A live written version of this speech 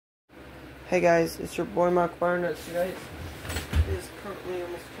Hey guys, it's your boy Mark Barnuts, you guys. It is currently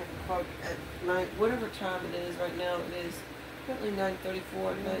almost 10 o'clock at night, whatever time it is right now. It is currently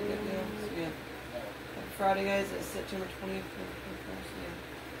 9:34 at night right now. So yeah, happy Friday guys. It's September 20th, 2024. So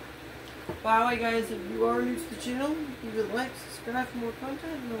yeah. By the way guys, if you are new to the channel, leave a like, subscribe for more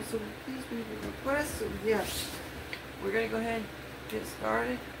content, and also please leave a request. So yeah, we're gonna go ahead and get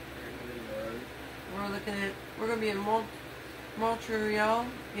started. We're gonna be in Montreal,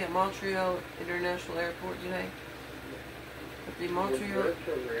 yeah, Montreal International Airport today. At the Montreal.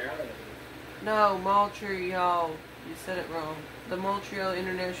 No, Montreal. You said it wrong. The Montreal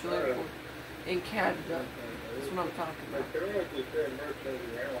International Airport in Canada. That's what I'm talking about.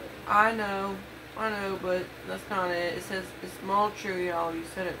 I know, but that's not it. It says it's Montreal. You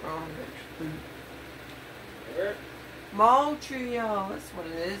said it wrong. Montreal. That's what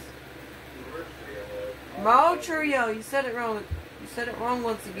it is. Montreal, you said it wrong. You said it wrong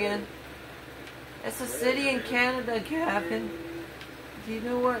once again. It's a city in Canada, Gavin. Do you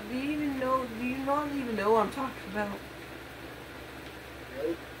know what? Do you not even know what I'm talking about?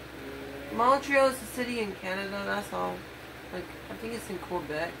 Montreal is a city in Canada, that's all. Like, I think it's in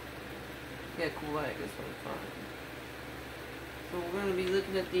Quebec. Yeah, Quebec is what I'm talking about. So we're going to be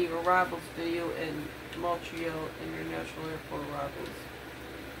looking at the Arivals video in Montreal International Airport Arivals.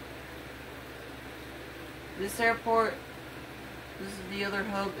 This airport, this is the other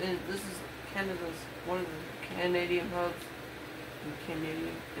hub, and this is Canada's, one of the Canadian hubs in the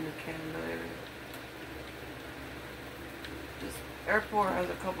Canada area. This airport has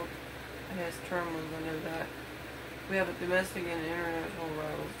terminals, I know that. We have a domestic and international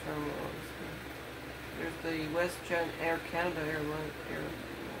arrivals terminals. There's the WestJet Air Canada Airways,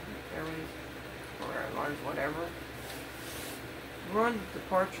 or Airlines, whatever. We're on the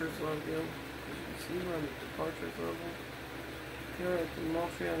departures level. See, we're on the departures level. Here at the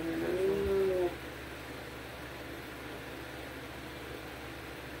Montreal International.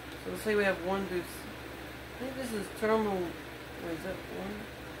 So let's say we have one booth. I think this is terminal. Wait, is that one?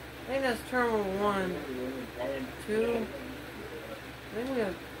 I think that's terminal 1, 2. I think we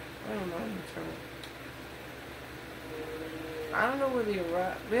have. I don't know how many terminals. I don't know where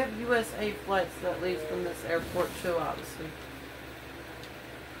we have USA flights that leaves from this airport too, obviously.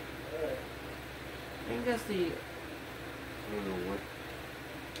 I think that's the, I don't know what.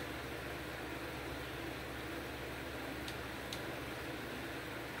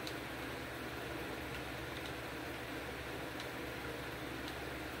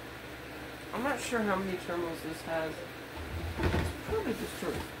 I'm not sure how many terminals this has. It's probably just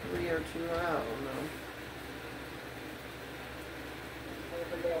 3 or 2, I don't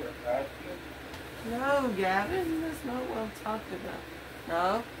know. No, Gavin, that's not what I'm talking about.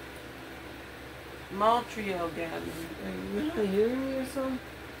 No. Montreal, Gavin. Are you not hearing me or something?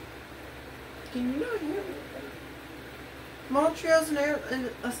 Can you not hear me? Montreal's an air.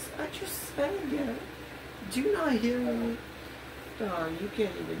 I just said it, Gavin. Do you not hear me? Darn, you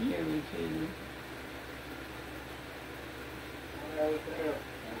can't even hear me, can you?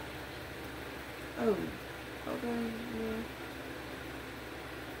 Oh, okay, yeah.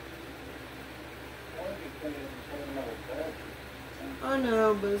 I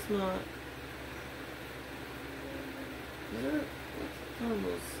know, but it's not. Is there, what's the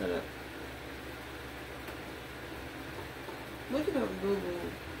terminal set up? Look it up Google.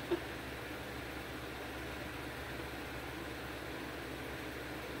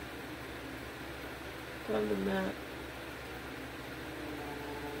 Find the map.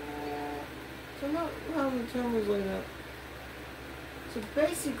 So not how the terminals laid up. So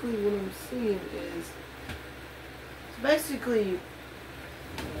basically what I'm seeing is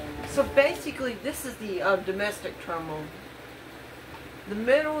this is the domestic terminal. The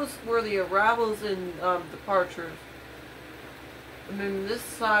middle is where the arrivals and departures. And then this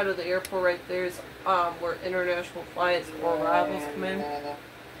side of the airport right there is where international flights or arrivals come in. And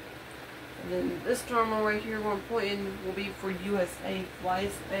then this terminal right here where I'm pointing will be for USA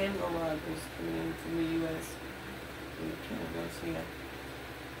flights and arrivals coming in from the US and Canada. So yeah.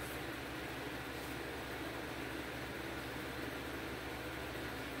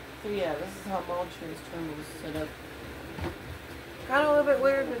 So yeah, this is how Montreal's terminal is set up. Kind of a little bit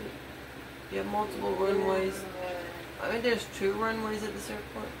weird, but you have multiple runways. I mean, there's 2 runways at this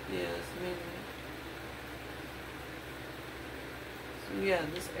airport. Yes, I mean. So yeah,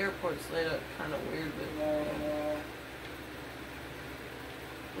 this airport's laid up kind of weird, but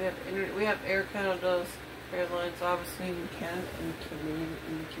we have Air Canada's Airlines, obviously in Canada and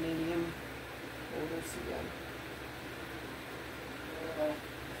Canadian borders. So yeah.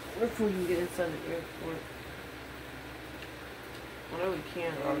 If we can get inside the airport. I know we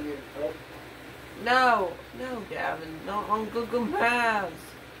can't. No, no, Gavin, not on Google Maps.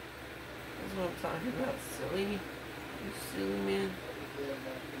 That's what I'm talking about, silly. You silly man.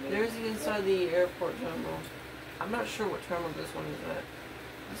 There's the inside of the airport terminal. I'm not sure what terminal this one is at.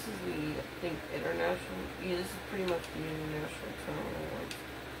 This is the, I think, international. Yeah, this is pretty much the international terminal one.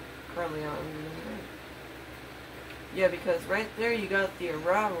 Currently on. Yeah, because right there you got the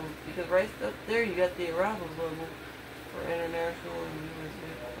arrivals. Because right up there you got the arrivals level for international and US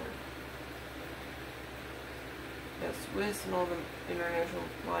airport. Yeah, Swiss and all the international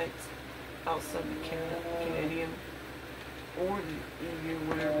flights outside the Canadian or the EU,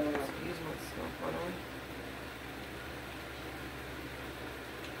 whatever. Excuse myself, by the way.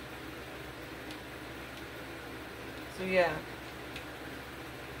 So yeah.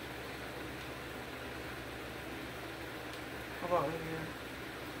 How about here?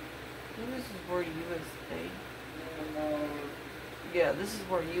 I think this is where USA. Yeah, this is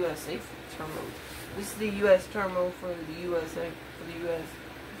where USA terminal. This is the US terminal for the USA, for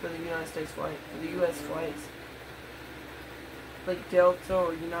the United States flight, for the US flights. Like Delta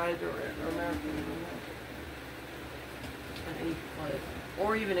or United or American. And any flight.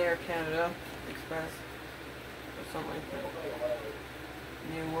 Or even Air Canada Express. Or something like that.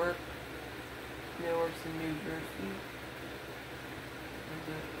 Newark's in New Jersey.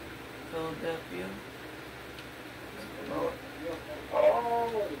 Philadelphia.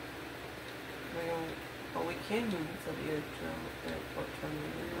 Oh, we can move into the airport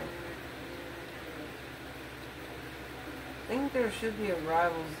terminal. I think there should be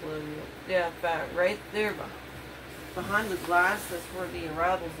arrivals level. Yeah, in fact, right there behind the glass, that's where the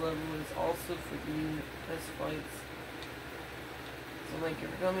arrivals level is also for the US flights. So, like, if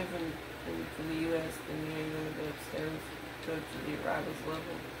you're coming from the US, then you're going to go upstairs, go to the arrivals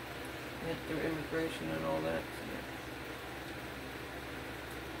level, hit through immigration and all that. So, yeah.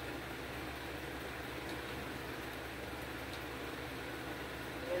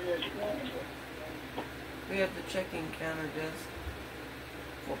 We have the check-in counter desk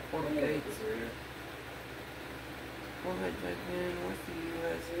for portal gates. What's the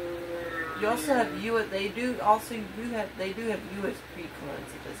US? You also have US. They do have US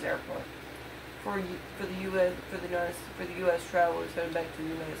pre-clearance at this airport for the US for the US travelers heading back to the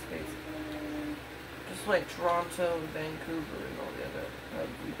United States. Just like Toronto and Vancouver and all the other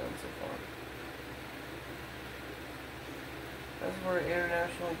hubs we've done so far. That's where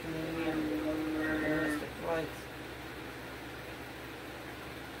international and Canadian domestic flights.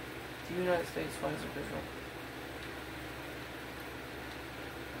 The United States flights are different.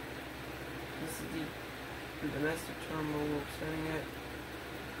 This is the domestic terminal we're standing at.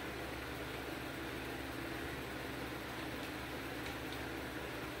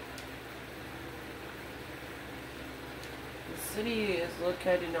 The city is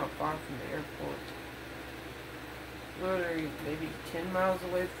located not far from the airport. Literally maybe 10 miles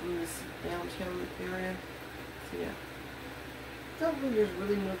away from this downtown area. So yeah. I don't think there's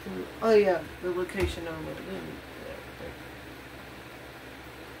really nothing. Oh yeah, the location on it.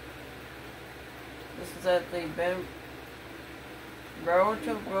 This is at the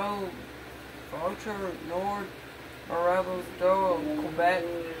Voucher Nord Arivals do Quebec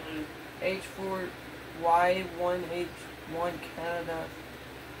H4 Y1H1 Canada.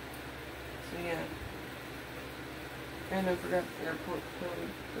 So yeah. And I forgot the airport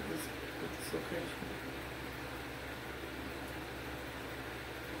code for this location.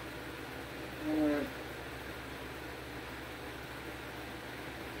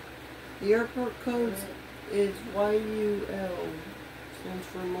 The airport code is YUL, stands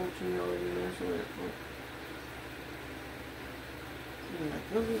for Montreal International Airport. Yeah,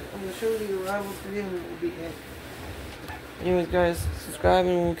 I'm going to show you the arrivals for him and we'll be here. Anyways guys, subscribe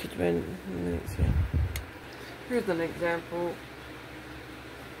and we'll catch you in a minute. Yeah. Here's an example.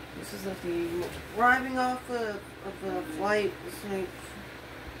 This is at the arriving off of a flight. This is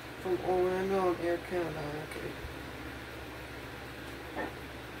from Orlando on Air Canada. Okay.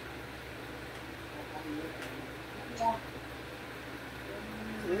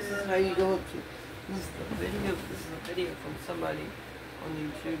 So this is how you go up to. This is a video from somebody on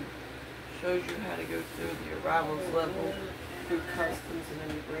YouTube. Shows you how to go through the arrivals level through customs and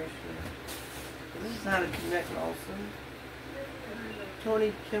immigration. This is how to connect also.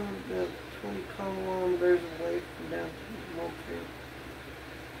 20 kilometers away from downtown Montreal.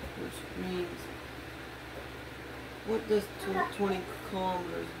 Which means, what does 20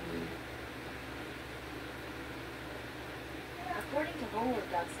 kilometers mean? According to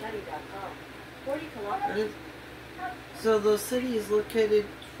homework.study.com, 40 kilometers. So the city is located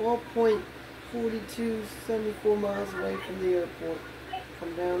 12.4274 miles away from the airport,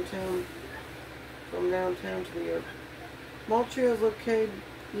 from downtown from downtown to the airport. Montreal is located,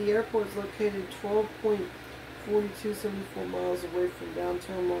 the airport is located 12.4274 miles away from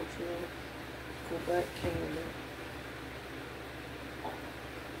downtown Montreal, Quebec, Canada.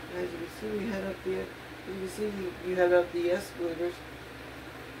 As you can see, we head up the, you head up the escalators.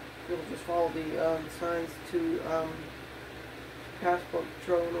 You'll just follow the signs to passport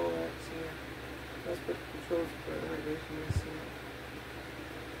control and all that. So yeah, passport control for immigration. So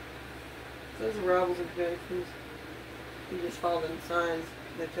there's arrivals and connections. You just follow the signs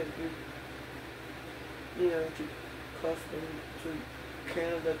that take you, to customs, to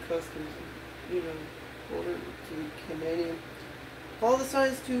Canada customs, border to the Canadian. Follow the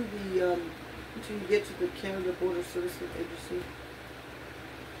signs to the until you get to the Canada Border Services Agency.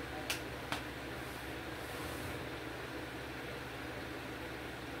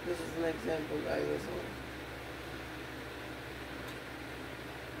 This is an example that I was on.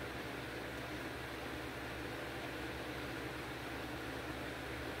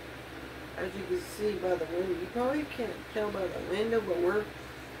 As you can see by the window, you probably can't tell by the window, but we're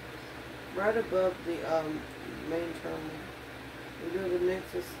right above the main terminal. We do the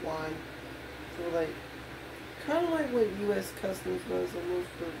Nexus line, so like, kind of like what U.S. Customs does almost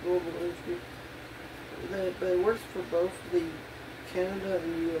for global entry. But it works for both the Canada and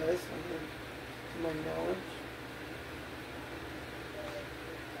the U.S. to my knowledge.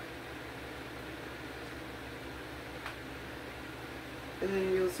 And then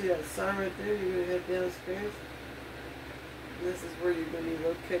you'll see that sign right there. You're going to head downstairs. And this is where you're going to be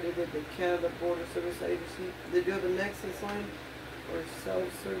located at the Canada Border Service Agency. They do have a Nexus line or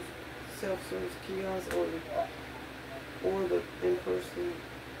self-service kiosk or the in-person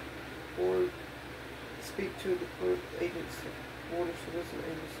or speak to the agency, Border Service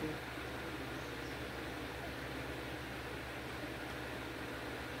Agency.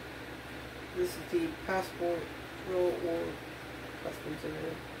 This is the passport roll or customs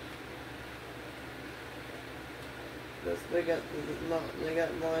area. They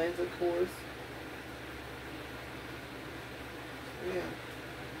got lines, of course. Yeah.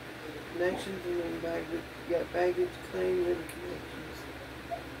 Connections and then baggage. You got baggage claim and connections.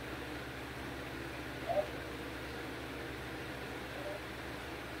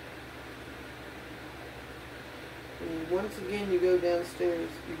 And once again, you go downstairs.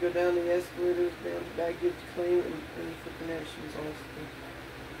 You go down the escalators, down to baggage claim and for connections also.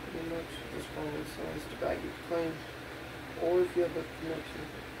 Pretty much just follow the signs to baggage claim. Or if you have a connection,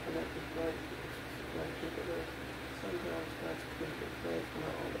 connected flight, sometimes that's connected flight,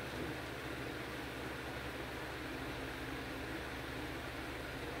 not all the time.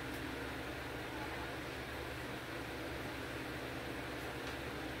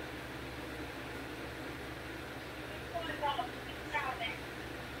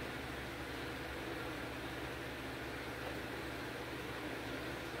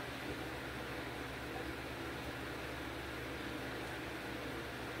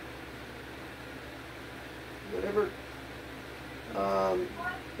 Whatever,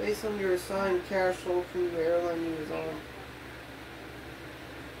 based on your assigned cash flow from the airline you was on.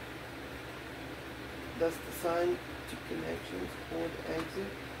 That's the sign to connections or to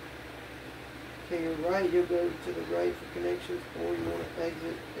exit. Okay, you're right, you'll go to the right for connections, or you want to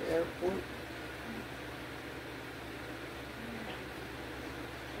exit the airport.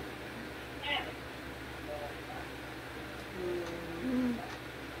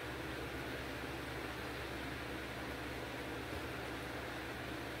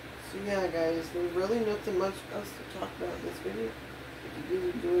 So yeah guys, there's really nothing much else to talk about in this video. If you did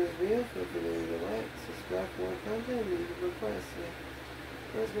enjoy this video, feel free to leave a like, subscribe for more content, and leave a request. Yeah.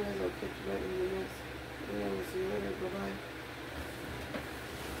 Anyways guys, I'll catch you back in the next video. We'll see you later. Bye bye.